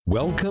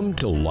Welcome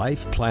to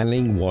Life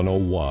Planning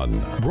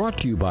 101, brought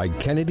to you by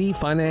Kennedy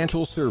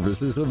Financial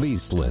Services of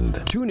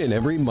Eastland. Tune in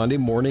every Monday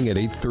morning at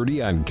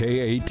 8:30 on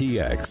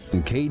KATX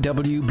and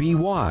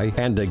KWBY,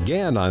 and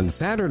again on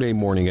Saturday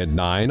morning at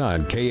 9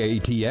 on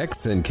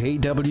KATX and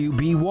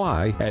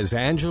KWBY as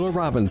Angela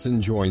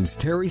Robinson joins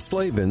Terry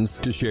Slavens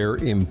to share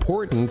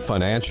important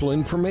financial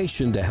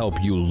information to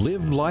help you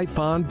live life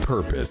on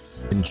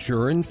purpose.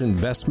 Insurance,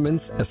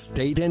 investments,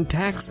 estate and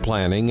tax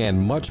planning,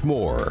 and much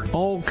more.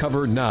 All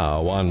covered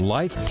now on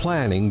Life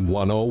Planning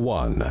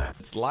 101.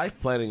 It's Life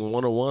Planning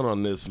 101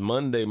 on this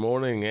Monday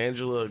morning.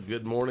 Angela,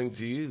 good morning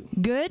to you.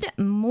 Good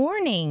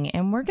morning.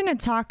 And we're going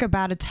to talk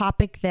about a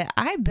topic that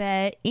I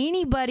bet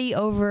anybody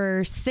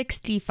over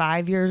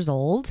 65 years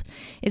old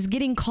is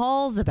getting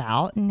calls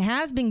about and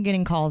has been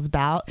getting calls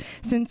about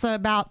since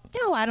about,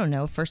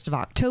 1st of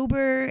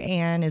October,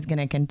 and is going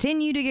to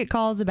continue to get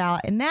calls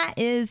about. And that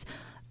is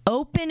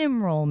open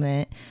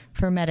enrollment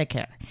for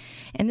Medicare.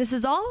 And this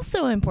is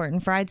also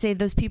important for, I'd say,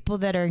 those people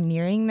that are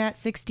nearing that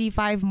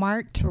 65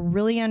 mark to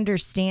really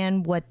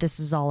understand what this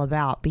is all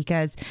about,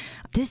 because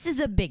this is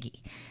a biggie.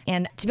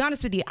 And to be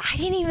honest with you, I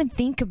didn't even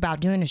think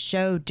about doing a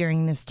show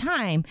during this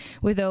time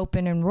with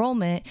open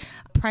enrollment,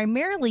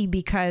 primarily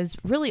because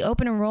really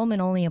open enrollment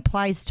only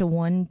applies to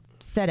one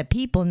set of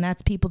people, and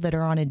that's people that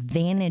are on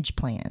Advantage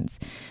plans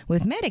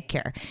with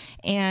Medicare.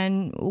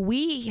 And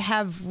we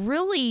have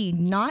really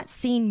not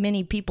seen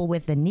many people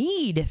with a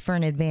need for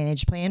an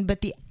Advantage plan, but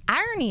the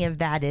irony of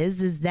that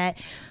is that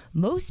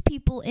most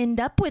people end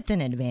up with an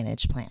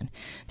Advantage plan.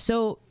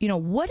 So,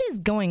 what is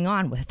going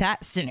on with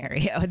that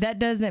scenario? That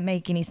doesn't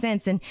make any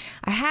sense. And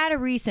I had a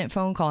recent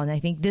phone call, and I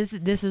think this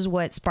is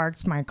what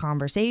sparked my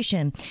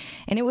conversation.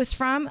 And it was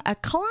from a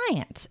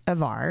client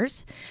of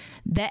ours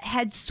that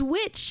had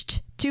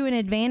switched to an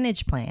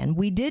Advantage plan.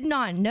 We did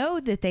not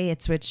know that they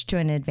had switched to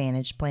an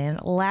Advantage plan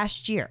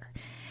last year.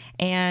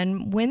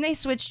 And when they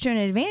switched to an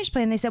Advantage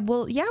plan, they said,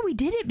 well, yeah, we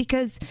did it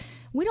because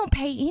we don't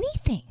pay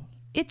anything.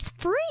 It's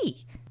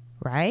free,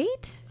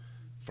 right?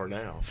 For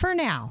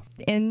now.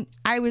 And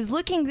I was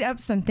looking up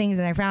some things,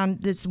 and I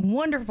found this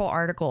wonderful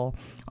article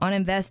on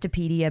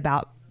Investopedia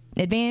about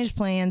Advantage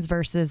plans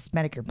versus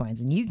Medicare plans.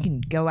 And you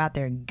can go out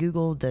there and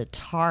Google the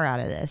tar out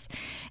of this.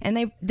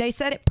 And they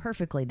said it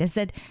perfectly. They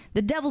said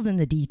the devil's in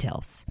the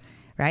details,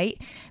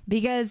 right?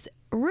 Because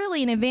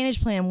really an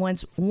Advantage plan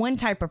wants one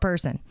type of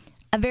person,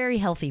 a very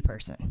healthy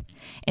person.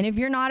 And if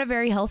you're not a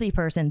very healthy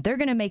person, they're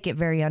going to make it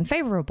very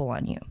unfavorable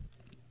on you.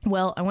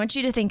 Well, I want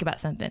you to think about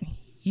something.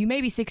 You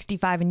may be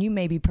 65 and you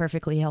may be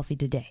perfectly healthy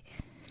today.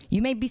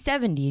 You may be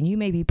 70 and you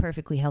may be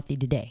perfectly healthy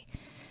today.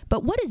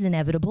 But what is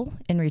inevitable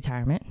in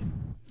retirement?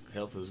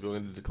 Health is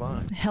going to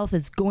decline. Health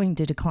is going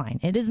to decline.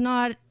 It is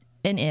not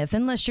an if,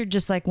 unless you're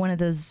just like one of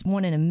those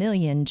 1 in a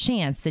million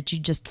chance that you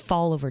just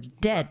fall over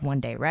dead one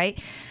day,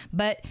 right?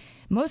 But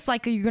most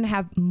likely you're going to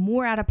have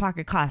more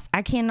out-of-pocket costs.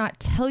 I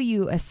cannot tell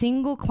you a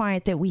single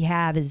client that we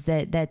have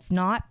that's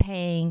not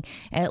paying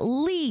at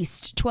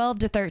least $12,000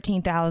 to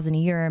 $13,000 a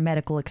year in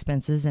medical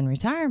expenses in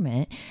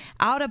retirement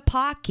out of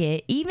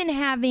pocket, even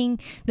having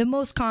the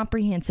most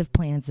comprehensive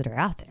plans that are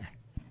out there.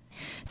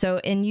 So,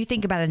 and you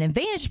think about an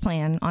Advantage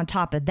plan on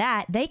top of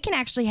that, they can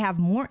actually have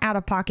more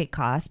out-of-pocket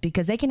costs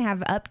because they can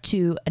have up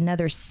to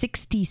another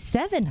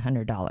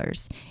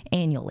 $6,700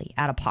 annually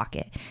out of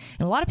pocket.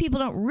 And a lot of people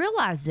don't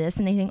realize this,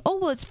 and they think, oh,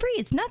 well, it's free.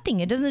 It's nothing.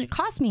 It doesn't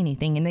cost me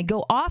anything. And they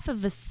go off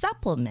of a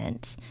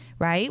supplement,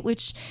 right?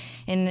 Which,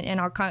 and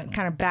I'll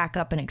kind of back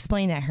up and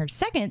explain that here in a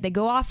second. They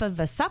go off of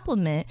a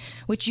supplement,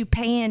 which you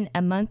pay in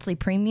a monthly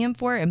premium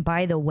for. And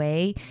by the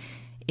way,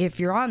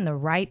 if you're on the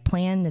right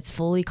plan that's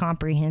fully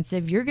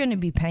comprehensive, you're going to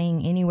be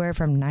paying anywhere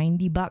from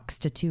 $90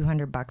 to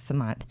 $200 a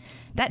month.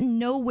 That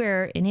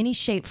nowhere in any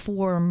shape,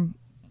 form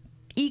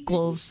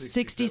equals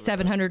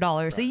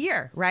 $6,700 a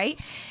year, right?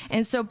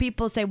 And so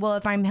people say, well,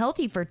 if I'm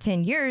healthy for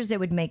 10 years, it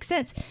would make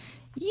sense.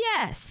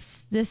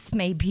 Yes, this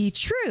may be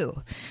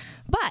true.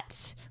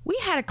 But we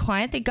had a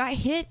client that got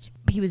hit.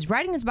 He was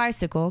riding his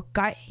bicycle,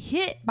 got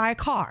hit by a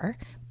car,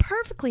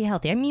 perfectly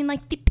healthy. I mean,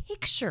 like the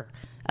picture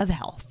of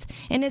health,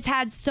 and has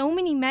had so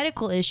many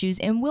medical issues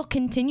and will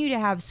continue to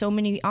have so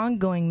many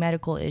ongoing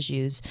medical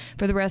issues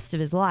for the rest of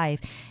his life.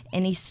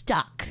 And he's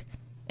stuck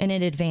in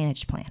an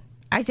Advantage plan.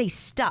 I say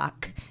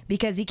stuck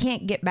because he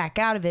can't get back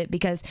out of it,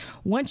 because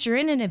once you're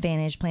in an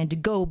Advantage plan, to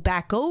go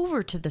back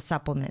over to the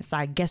supplement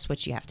side, guess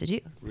what you have to do?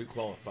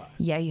 Requalify.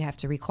 Yeah, you have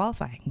to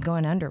requalify, go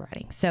in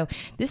underwriting. So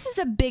this is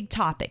a big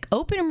topic.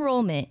 Open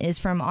enrollment is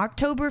from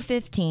October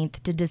 15th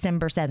to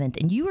December 7th,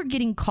 and you are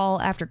getting call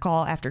after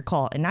call after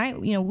call.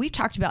 And we've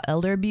talked about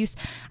elder abuse.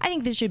 I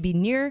think this should be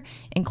near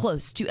and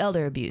close to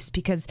elder abuse,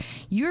 because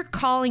you're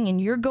calling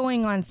and you're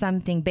going on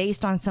something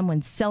based on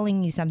someone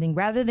selling you something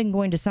rather than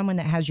going to someone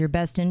that has your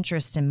best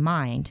interest in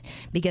mind,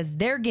 because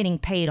they're getting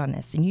paid on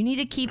this. And you need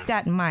to keep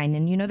that in mind.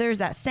 And there's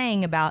that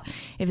saying about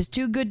if it's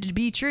too good to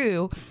be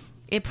true,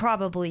 It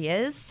probably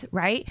is,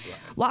 right?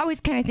 Well, I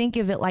always kind of think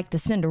of it like the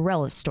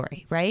Cinderella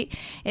story, right?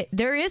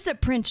 There is a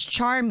Prince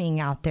Charming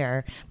out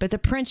there, but the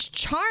Prince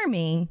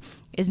Charming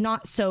is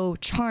not so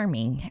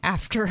charming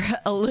after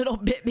a little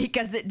bit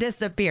because it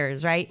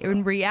disappears, right?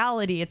 In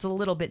reality, it's a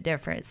little bit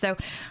different. So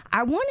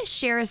I want to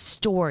share a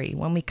story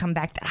when we come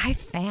back that I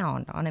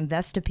found on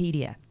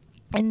Investopedia.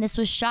 And this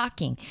was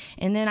shocking.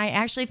 And then I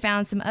actually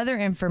found some other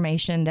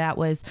information that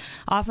was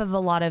off of a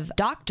lot of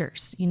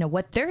doctors,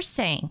 what they're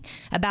saying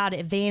about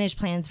Advantage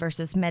plans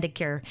versus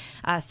Medicare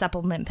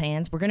supplement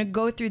plans. We're going to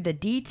go through the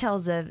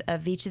details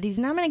of each of these.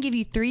 And I'm going to give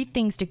you 3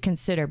 things to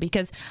consider,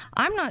 because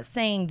I'm not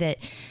saying that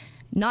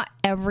not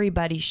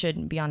everybody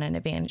shouldn't be on an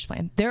Advantage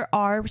plan. There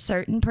are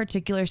certain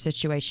particular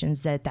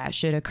situations that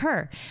should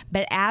occur.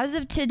 But as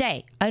of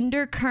today,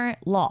 under current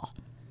law,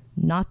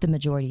 not the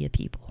majority of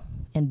people.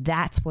 And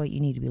that's what you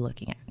need to be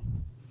looking at.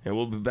 And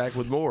we'll be back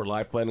with more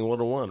Life Planning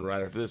 101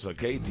 right after this on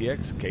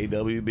KTX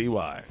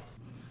KWBY.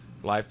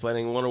 Life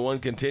Planning 101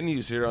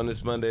 continues here on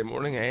this Monday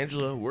morning.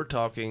 Angela, we're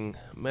talking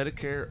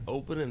Medicare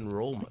open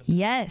enrollment.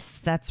 Yes,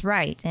 that's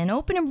right. And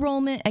open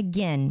enrollment,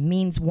 again,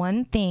 means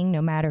one thing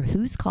no matter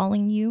who's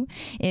calling you.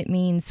 It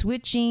means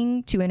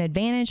switching to an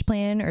Advantage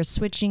plan or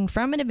switching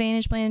from an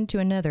Advantage plan to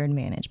another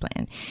Advantage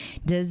plan.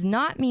 Does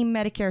not mean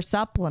Medicare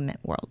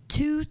supplement world.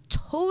 2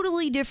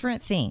 totally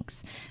different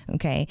things.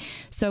 Okay,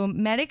 so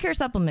Medicare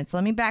supplements,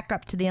 let me back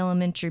up to the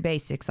elementary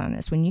basics on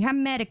this. When you have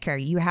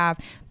Medicare, you have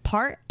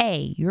Part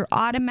A, you're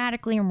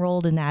automatically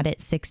enrolled in that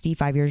at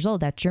 65 years old.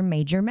 That's your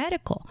major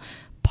medical.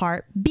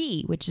 Part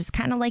B, which is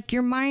kind of like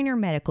your minor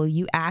medical,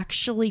 you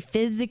actually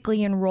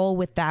physically enroll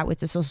with that with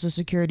the Social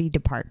Security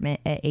Department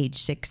at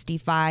age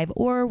 65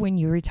 or when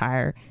you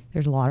retire.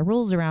 There's a lot of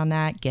rules around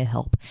that. Get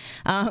help.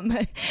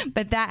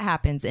 But that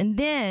happens. And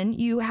then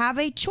you have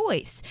a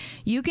choice.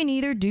 You can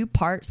either do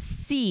Part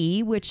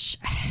C, which,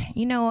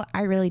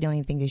 I really don't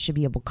even think they should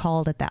be able to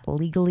call it that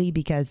legally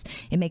because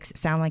it makes it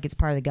sound like it's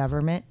part of the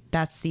government.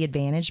 That's the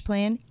Advantage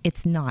plan.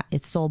 It's not.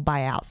 It's sold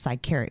by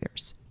outside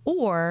carriers.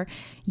 Or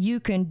you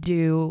can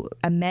do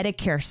a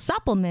Medicare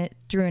supplement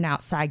through an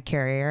outside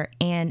carrier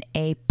and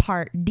a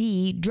Part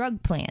D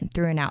drug plan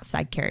through an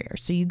outside carrier.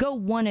 So you go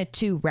one of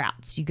 2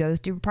 routes. You go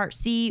through Part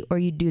C or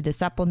you do the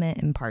supplement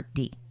in Part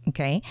D.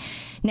 Okay.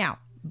 Now,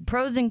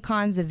 pros and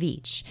cons of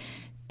each.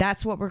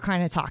 That's what we're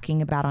kind of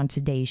talking about on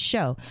today's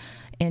show.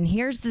 And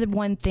here's the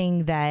one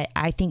thing that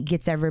I think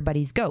gets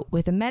everybody's goat.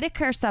 With a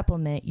Medicare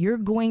supplement, you're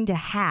going to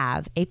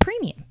have a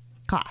premium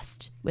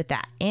cost with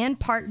that and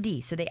Part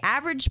D. So the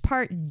average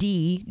Part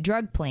D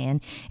drug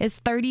plan is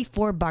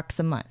 $34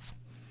 a month.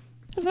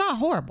 It's not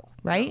horrible,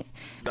 right?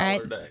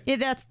 $1 a day.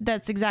 Yeah,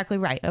 that's exactly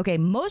right. Okay,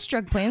 most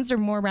drug plans are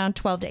more around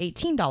 $12 to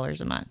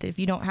 $18 a month if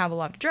you don't have a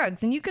lot of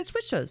drugs, and you can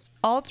switch those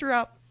all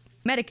throughout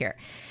Medicare.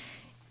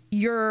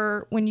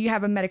 When you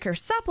have a Medicare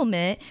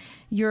supplement,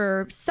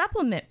 your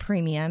supplement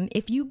premium,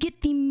 if you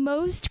get the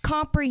most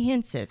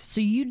comprehensive,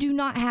 so you do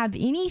not have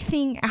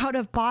anything out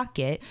of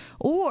pocket,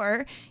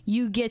 or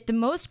you get the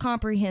most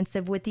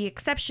comprehensive with the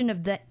exception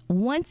of the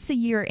once a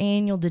year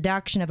annual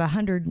deduction of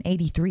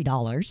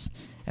 $183,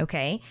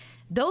 okay,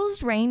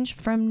 those range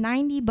from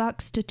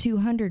 $90 to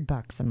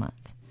 $200 a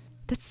month.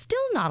 That's still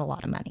not a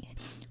lot of money.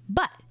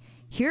 But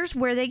here's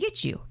where they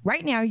get you.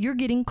 Right now, you're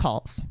getting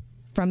calls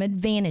from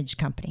Advantage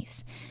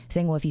companies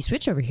saying, well, if you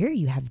switch over here,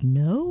 you have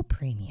no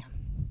premium,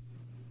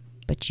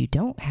 but you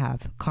don't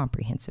have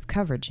comprehensive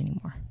coverage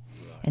anymore.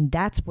 Right. And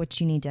that's what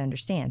you need to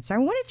understand. So I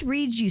wanted to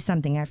read you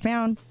something I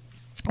found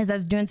as I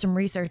was doing some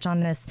research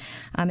on this.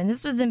 And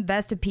this was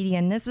Investopedia,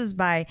 and this was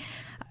by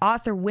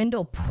author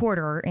Wendell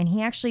Porter, and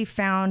he actually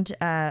found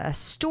a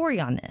story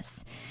on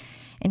this.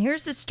 And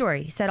here's the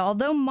story. He said,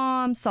 although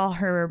mom saw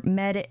her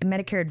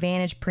Medicare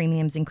Advantage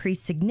premiums increase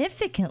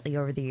significantly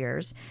over the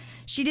years,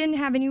 she didn't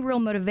have any real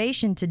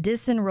motivation to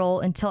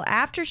disenroll until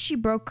after she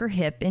broke her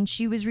hip and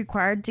she was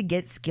required to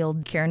get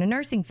skilled care in a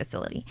nursing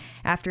facility.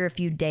 After a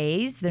few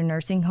days, the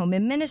nursing home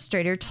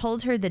administrator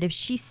told her that if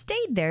she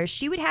stayed there,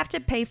 she would have to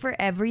pay for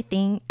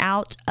everything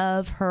out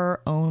of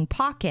her own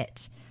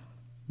pocket.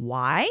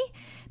 Why?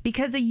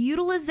 Because a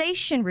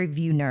utilization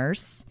review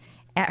nurse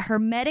at her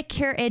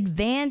Medicare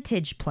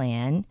Advantage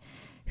plan,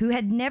 who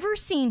had never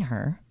seen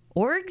her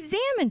or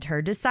examined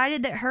her,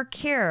 decided that her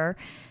care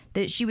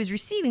that she was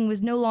receiving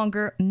was no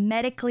longer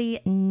medically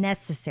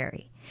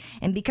necessary.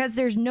 And because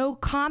there's no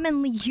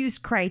commonly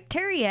used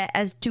criteria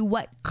as to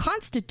what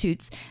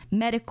constitutes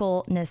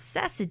medical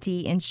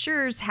necessity,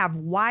 insurers have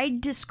wide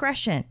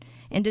discretion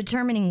in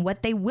determining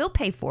what they will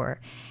pay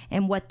for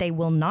and what they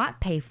will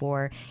not pay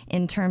for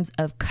in terms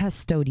of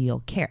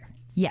custodial care.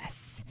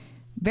 Yes,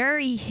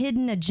 very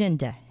hidden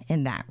agenda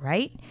in that,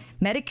 right?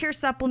 Medicare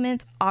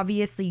supplements,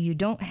 obviously you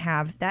don't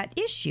have that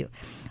issue.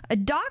 a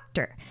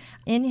doctor.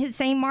 In his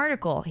same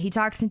article, he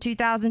talks in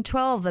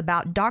 2012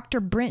 about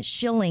Dr. Brent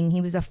Schilling. He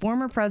was a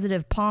former president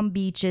of Palm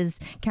Beaches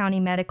County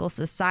Medical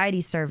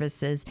Society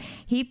Services.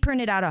 He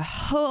printed out a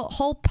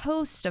whole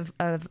post of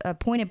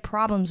pointed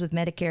problems with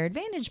Medicare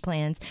Advantage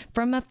plans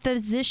from a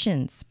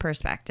physician's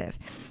perspective.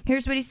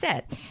 Here's what he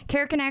said.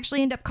 Care can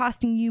actually end up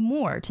costing you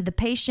more to the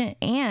patient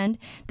and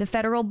the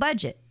federal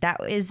budget that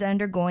is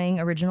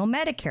undergoing original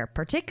Medicare,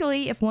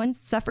 particularly if one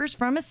suffers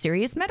from a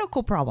serious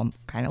medical problem,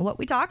 kind of what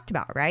we talked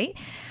about, right?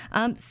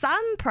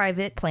 Some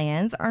private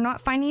plans are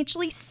not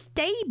financially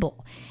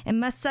stable and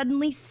must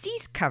suddenly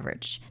cease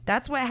coverage.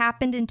 That's what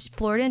happened in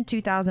Florida in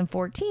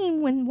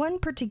 2014 when one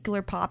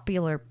particular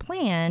popular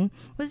plan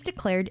was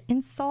declared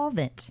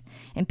insolvent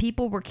and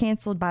people were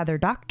canceled by their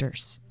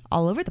doctors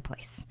all over the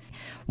place.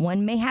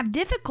 One may have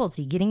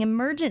difficulty getting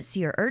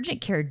emergency or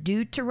urgent care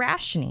due to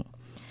rationing.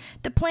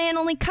 The plan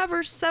only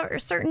covers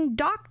certain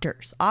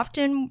doctors,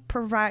 often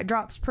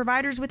drops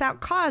providers without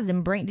cause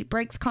and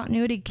breaks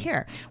continuity of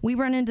care. We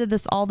run into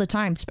this all the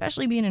time,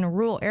 especially being in a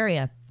rural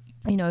area.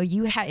 You know,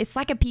 it's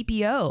like a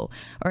PPO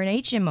or an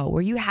HMO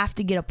where you have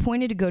to get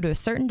appointed to go to a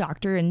certain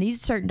doctor, and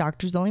these certain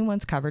doctors, the only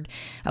ones covered.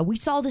 We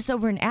saw this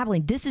over in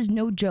Abilene. This is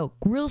no joke.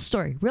 Real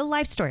story, real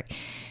life story.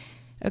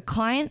 A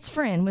client's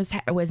friend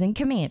was in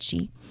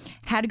Comanche,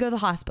 had to go to the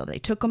hospital. They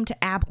took him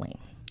to Abilene.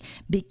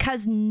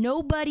 Because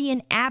nobody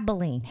in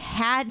Abilene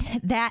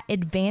had that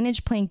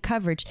Advantage plan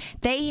coverage,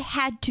 they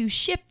had to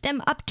ship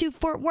them up to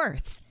Fort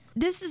Worth.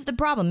 This is the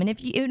problem. And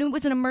it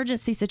was an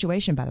emergency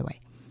situation, by the way.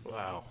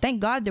 Wow. Thank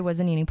God there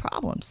wasn't any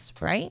problems,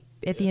 right?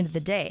 At the end of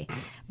the day.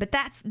 But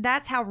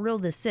that's how real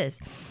this is.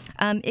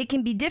 It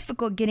can be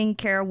difficult getting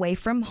care away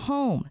from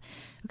home.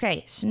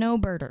 Okay,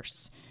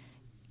 snowbirders.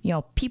 You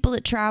know, people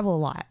that travel a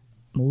lot.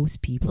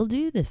 Most people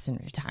do this in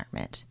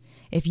retirement.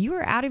 If you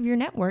are out of your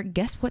network,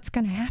 guess what's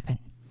going to happen?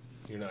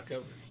 You're not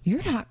covered.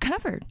 You're not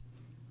covered.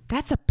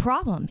 That's a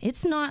problem.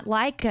 It's not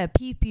like a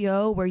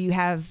PPO where you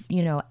have,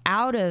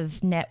 out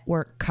of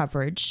network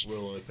coverage.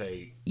 We'll only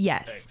pay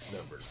Yes. X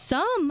number.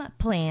 Some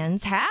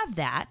plans have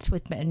that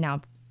with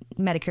now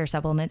Medicare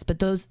supplements, but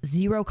those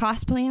zero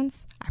cost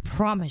plans, I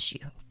promise you,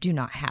 do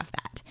not have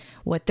that.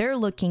 What they're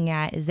looking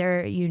at is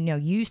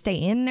you stay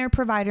in their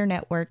provider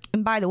network.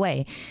 And by the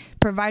way,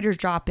 providers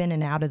drop in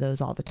and out of those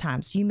all the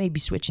time. So you may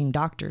be switching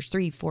doctors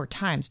 3-4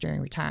 times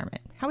during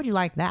retirement. How would you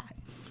like that?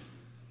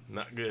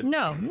 Not good.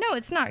 No,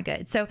 it's not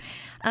good. So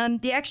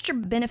the extra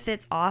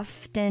benefits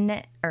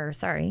offered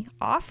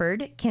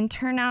can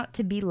turn out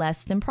to be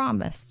less than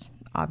promised.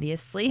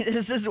 Obviously,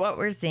 this is what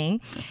we're seeing.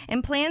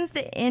 And plans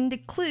that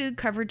include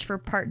coverage for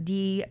Part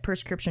D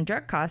prescription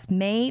drug costs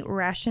may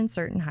ration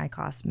certain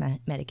high-cost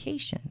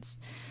medications.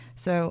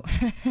 So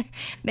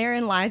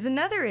therein lies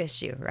another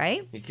issue,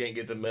 right? You can't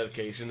get the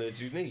medication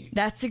that you need.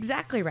 That's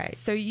exactly right.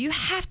 So you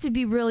have to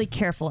be really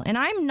careful. And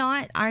I'm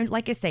not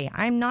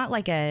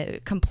like a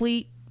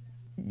complete,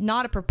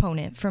 not a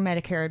proponent for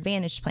Medicare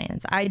Advantage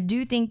plans. I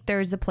do think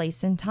there's a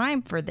place and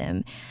time for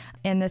them.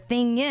 And the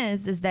thing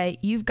is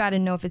that you've got to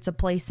know if it's a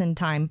place and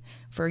time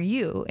for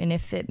you and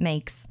if it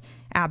makes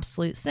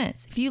absolute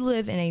sense. If you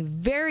live in a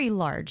very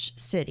large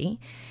city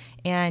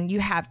and you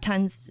have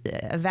tons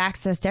of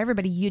access to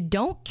everybody, you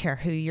don't care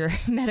who your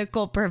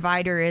medical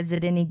provider is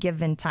at any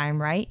given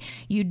time, right?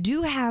 You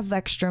do have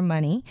extra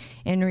money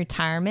in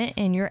retirement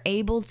and you're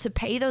able to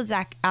pay those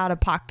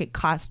out-of-pocket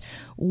costs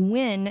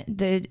when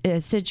the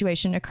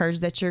situation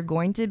occurs that you're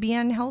going to be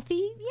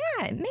unhealthy.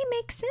 Yeah, it may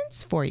make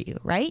sense for you,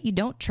 right? You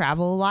don't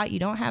travel a lot. You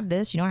don't have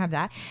this. You don't have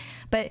that.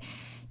 But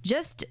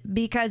just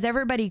because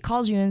everybody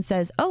calls you and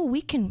says, oh,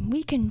 we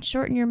can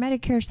shorten your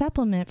Medicare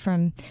supplement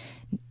from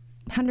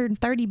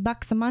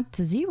 $130 a month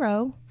to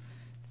zero.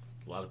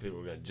 A lot of people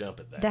are going to jump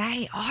at that.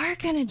 They are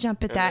going to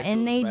jump at that,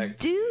 and they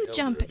do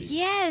jump.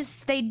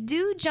 Yes, they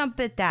do jump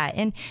at that.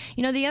 And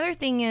the other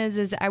thing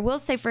is I will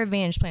say for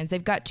Advantage plans,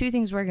 they've got two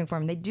things working for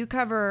them. They do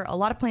cover, a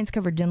lot of plans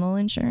cover dental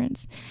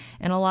insurance,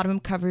 and a lot of them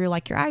cover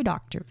like your eye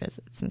doctor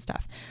visits and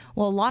stuff.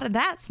 Well, a lot of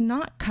that's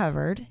not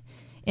covered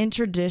in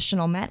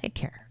traditional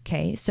Medicare.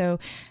 Okay, so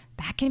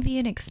that can be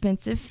an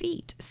expensive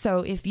feat. So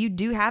if you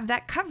do have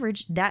that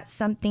coverage, that's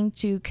something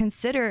to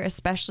consider,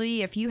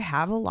 especially if you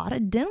have a lot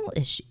of dental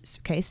issues.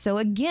 Okay, so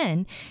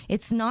again,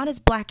 it's not as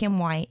black and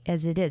white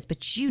as it is,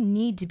 but you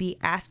need to be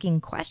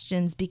asking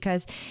questions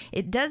because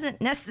it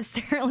doesn't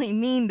necessarily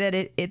mean that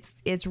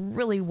it's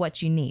really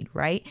what you need,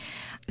 right?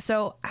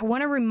 So I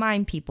want to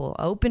remind people,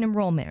 open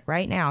enrollment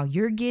right now,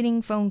 you're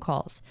getting phone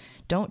calls.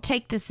 Don't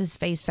take this as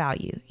face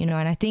value, and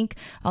I think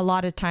a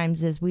lot of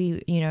times as you're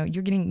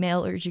getting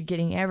mailers, you're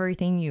getting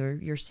everything,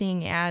 you're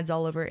seeing ads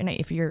all over. And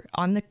if you're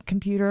on the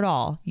computer at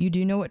all, you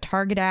do know what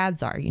target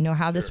ads are. You know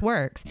how this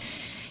works.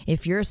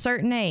 If you're a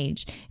certain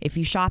age, if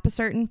you shop a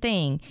certain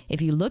thing,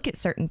 if you look at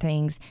certain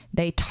things,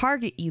 they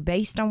target you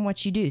based on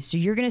what you do. So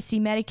you're going to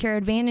see Medicare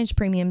Advantage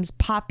premiums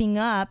popping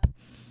up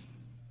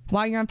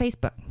while you're on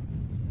Facebook.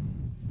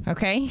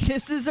 Okay,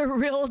 this is a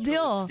real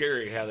deal. It's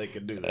scary how they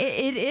could do that.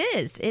 It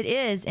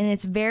is, and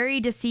it's very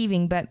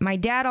deceiving. But my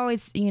dad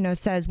always,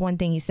 says one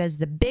thing. He says,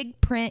 "The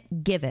big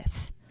print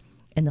giveth,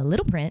 and the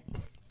little print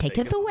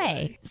taketh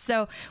away.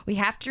 So we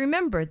have to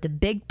remember the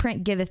big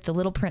print giveth, the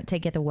little print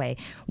taketh away.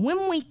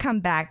 When we come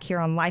back here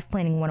on Life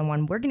Planning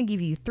 101, we're going to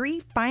give you 3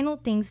 final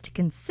things to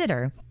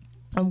consider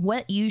on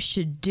what you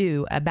should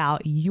do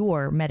about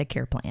your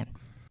Medicare plan.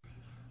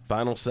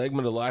 Final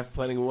segment of Life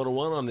Planning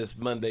 101 on this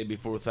Monday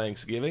before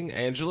Thanksgiving.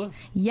 Angela?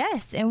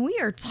 Yes, and we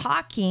are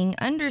talking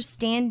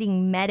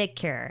understanding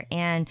Medicare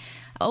and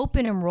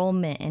open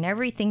enrollment and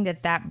everything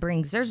that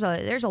brings. There's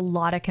a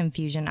lot of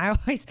confusion. I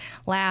always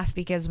laugh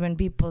because when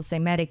people say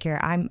Medicare,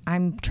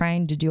 I'm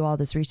trying to do all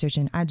this research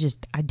and I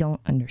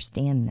don't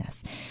understand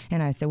this.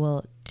 And I say,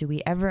 well, do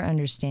we ever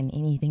understand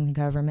anything the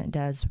government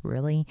does,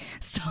 really?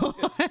 So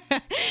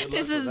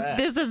this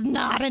is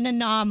not an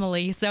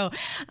anomaly. So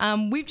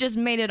we've just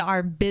made it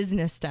our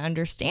business to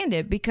understand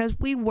it because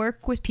we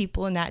work with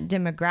people in that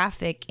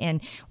demographic and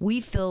we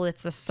feel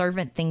it's a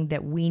servant thing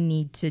that we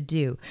need to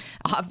do.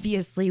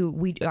 Obviously,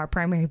 our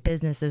primary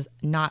business is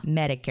not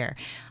Medicare,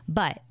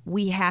 but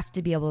we have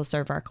to be able to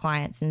serve our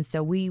clients. And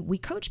so we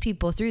coach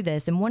people through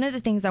this. And one of the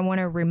things I want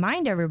to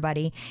remind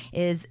everybody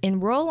is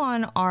enroll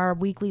on our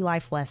weekly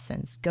life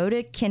lessons. Go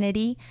to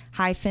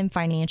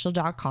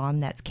Kennedy-financial.com.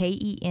 That's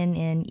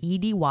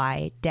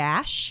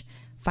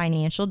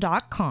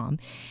KENNEDY-financial.com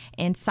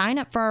and sign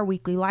up for our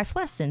weekly life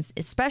lessons,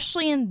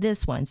 especially in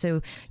this one.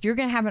 So you're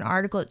going to have an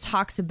article that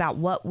talks about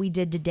what we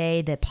did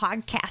today. The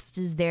podcast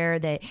is there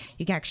that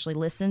you can actually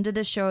listen to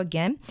the show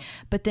again.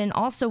 But then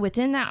also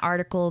within that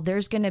article,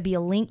 there's going to be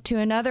a link to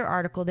another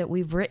article that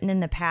we've written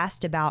in the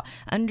past about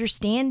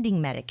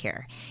understanding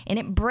Medicare. And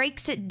it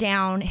breaks it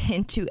down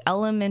into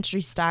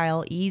elementary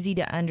style, easy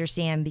to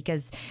understand,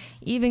 because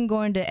even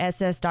going to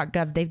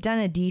ss.gov, they've done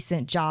a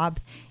decent job.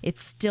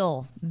 It's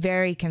still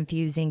very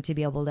confusing to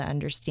be able to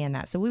understand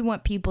that. So we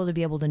want people to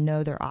be able to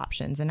know their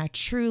options. And I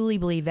truly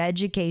believe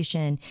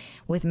education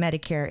with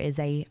Medicare is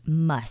a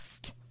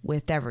must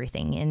with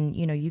everything. And,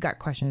 you got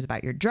questions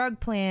about your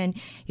drug plan.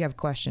 You have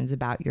questions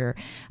about your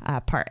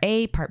Part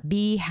A, Part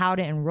B, how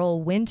to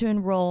enroll, when to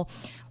enroll,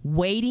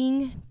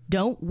 waiting.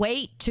 Don't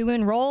wait to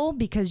enroll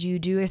because you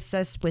do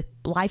assess with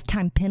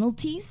lifetime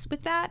penalties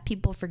with that.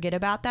 People forget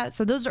about that.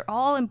 So those are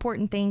all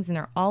important things and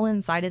they're all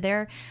inside of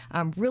there.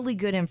 Really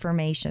good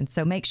information.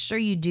 So make sure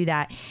you do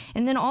that.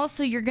 And then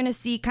also you're going to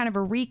see kind of a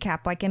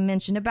recap, like I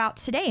mentioned, about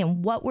today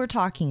and what we're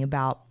talking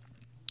about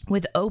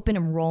with open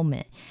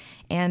enrollment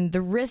and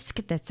the risk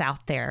that's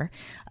out there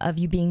of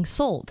you being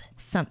sold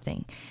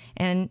something.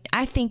 And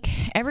I think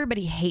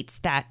everybody hates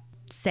that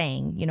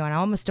saying, and I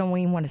almost don't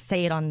even want to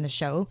say it on the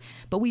show,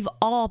 but we've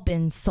all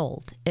been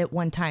sold at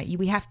one time.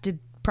 We have to,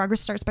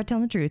 progress starts by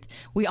telling the truth.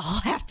 We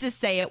all have to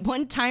say at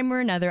one time or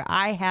another,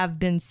 I have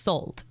been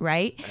sold,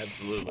 right?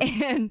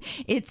 Absolutely. And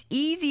it's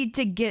easy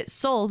to get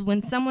sold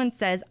when someone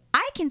says,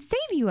 I can save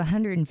you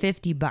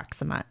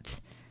 $150 a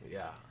month.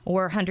 Yeah.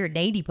 Or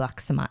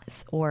 $180 a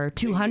month or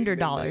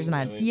 $200 a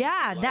month.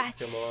 Yeah, that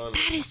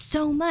is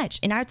so much.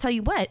 And I tell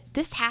you what,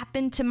 this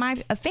happened to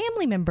a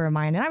family member of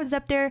mine. And I was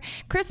up there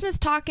Christmas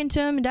talking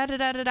to him and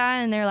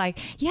and they're like,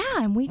 yeah,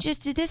 and we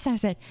just did this. And I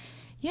said,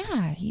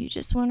 yeah, you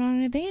just went on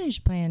an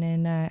Advantage plan.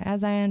 And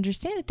as I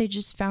understand it, they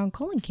just found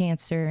colon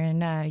cancer.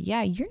 And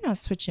yeah, you're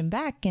not switching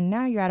back. And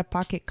now your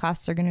out-of-pocket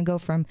costs are going to go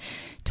from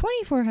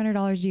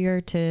 $2,400 a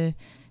year to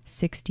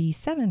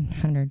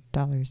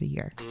 $6,700 a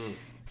year.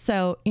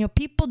 So,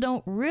 people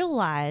don't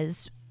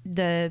realize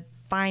the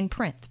fine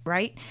print,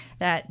 right?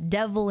 That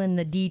devil in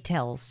the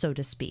details, so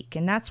to speak.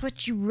 And that's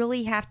what you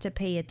really have to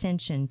pay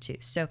attention to.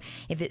 So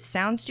if it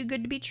sounds too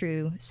good to be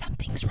true,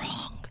 something's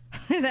wrong.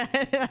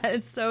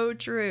 That's so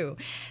true.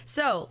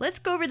 So let's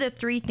go over the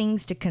 3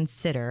 things to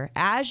consider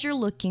as you're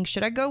looking.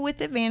 Should I go with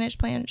the Advantage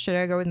plan? Should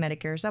I go with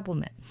Medicare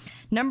Supplement?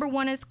 Number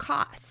 1 is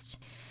cost.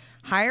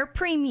 Higher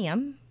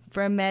premium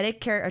for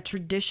a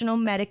traditional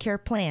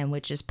Medicare plan,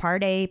 which is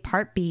Part A,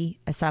 Part B,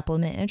 a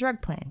supplement, and a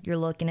drug plan. You're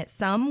looking at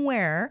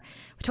somewhere,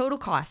 total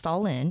cost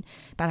all in,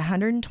 about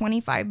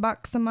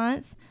 $125 a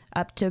month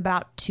up to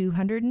about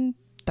 $235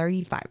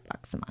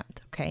 a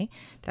month, okay?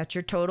 That's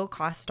your total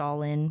cost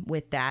all in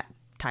with that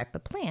type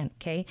of plan,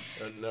 okay?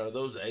 Are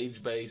those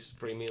age-based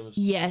premiums?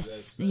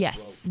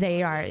 Yes,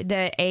 they are.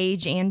 The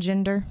age and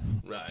gender.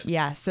 Right.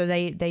 Yeah, so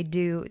they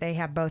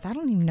have both. I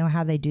don't even know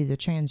how they do the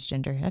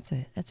transgender. That's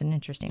an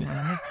interesting one.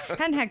 I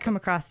hadn't come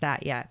across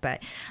that yet,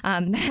 but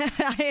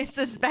I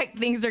suspect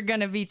things are going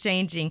to be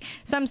changing.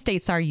 Some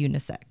states are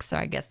unisex, so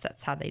I guess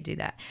that's how they do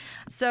that.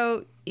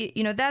 So,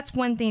 that's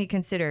one thing to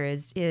consider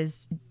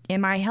is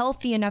am I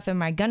healthy enough?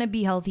 Am I going to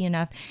be healthy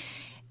enough?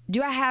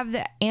 Do I have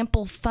the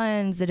ample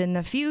funds that in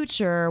the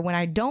future, when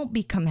I don't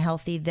become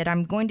healthy, that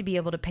I'm going to be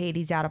able to pay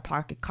these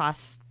out-of-pocket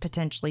costs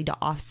potentially to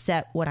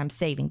offset what I'm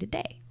saving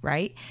today,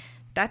 right?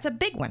 That's a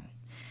big one.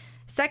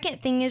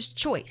 Second thing is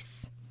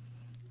choice.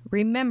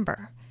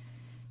 Remember,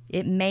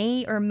 it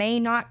may or may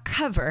not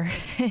cover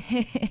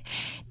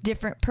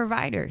different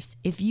providers.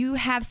 If you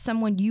have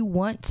someone you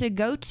want to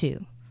go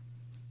to,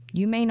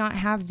 you may not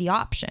have the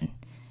option.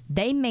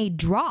 They may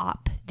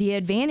drop the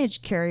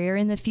Advantage carrier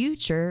in the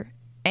future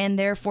and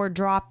therefore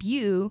drop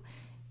you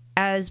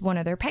as one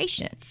of their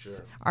patients.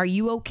 Sure. Are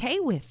you okay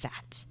with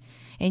that?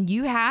 And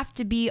you have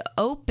to be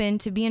open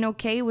to being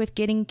okay with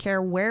getting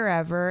care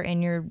wherever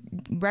and your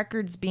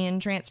records being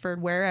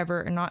transferred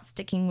wherever and not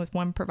sticking with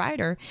one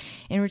provider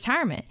in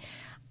retirement.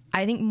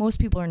 I think most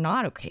people are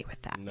not okay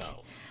with that.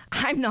 No.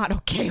 I'm not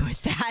okay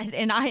with that,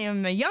 and I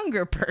am a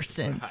younger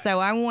person. Right. So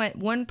I want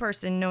one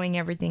person knowing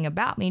everything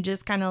about me,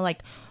 just kind of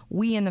like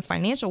we in the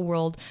financial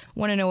world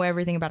want to know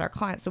everything about our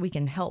clients so we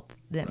can help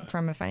them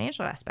from a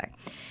financial aspect.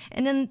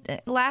 And then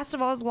last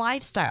of all is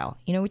lifestyle.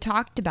 You know, we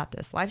talked about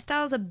this.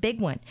 Lifestyle is a big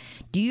one.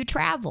 Do you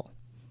travel?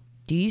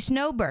 Do you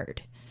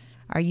snowbird?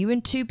 Are you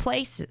in 2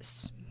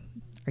 places?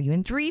 Are you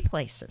in 3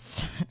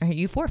 places? Are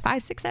you 4,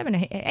 5, 6,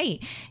 7,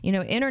 8? You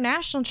know,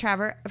 international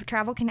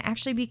travel can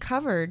actually be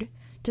covered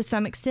to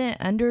some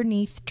extent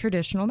underneath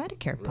traditional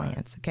Medicare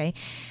plans, okay?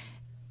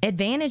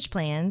 Advantage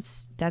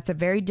plans, that's a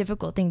very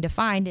difficult thing to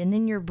find, and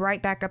then you're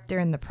right back up there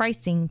in the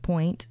pricing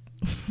point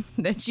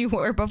that you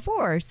were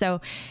before.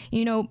 So,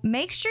 you know,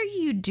 make sure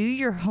you do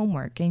your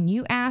homework and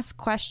you ask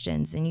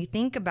questions and you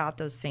think about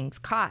those things: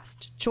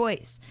 cost,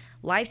 choice,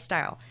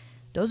 lifestyle.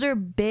 Those are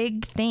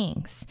big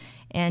things.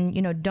 And,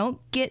 you know, don't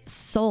get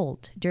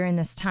sold during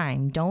this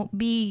time. Don't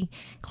be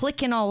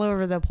clicking all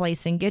over the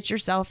place and get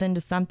yourself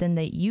into something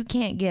that you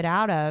can't get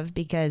out of,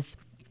 because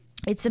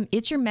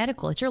it's your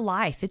medical, it's your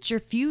life, it's your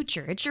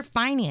future, it's your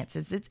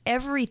finances, it's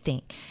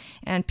everything.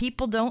 And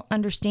people don't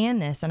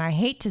understand this. And I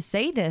hate to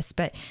say this,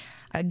 but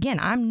again,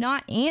 I'm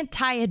not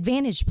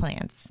anti-Advantage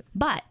plans,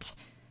 but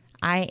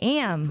I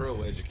am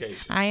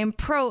pro-education. I am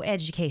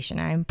pro-education.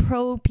 I am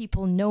pro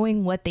people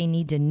knowing what they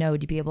need to know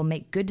to be able to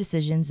make good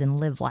decisions and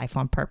live life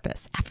on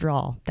purpose. After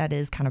all, that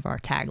is kind of our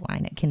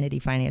tagline at Kennedy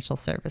Financial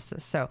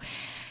Services. So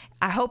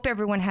I hope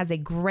everyone has a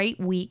great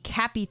week.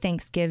 Happy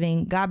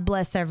Thanksgiving. God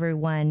bless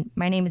everyone.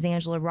 My name is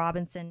Angela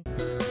Robinson.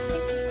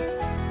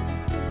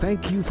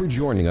 Thank you for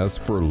joining us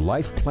for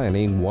Life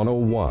Planning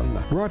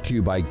 101, brought to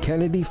you by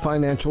Kennedy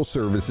Financial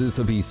Services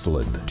of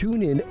Eastland.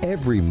 Tune in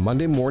every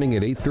Monday morning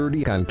at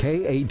 8:30 on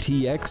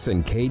KATX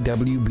and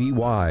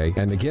KWBY,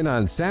 and again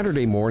on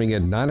Saturday morning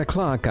at 9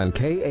 o'clock on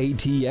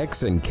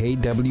KATX and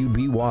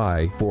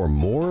KWBY for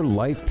more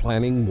Life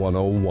Planning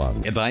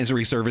 101.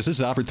 Advisory services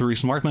offered through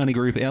Smart Money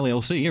Group,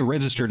 LLC, a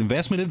registered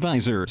investment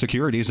advisor.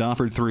 Securities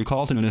offered through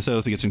Calton &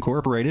 Associates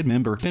Incorporated,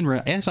 member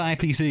FINRA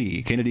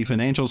SIPC. Kennedy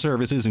Financial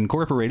Services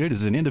Incorporated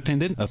is an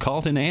independent of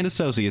Calton &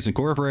 Associates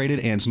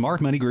Incorporated and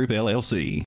Smart Money Group, LLC.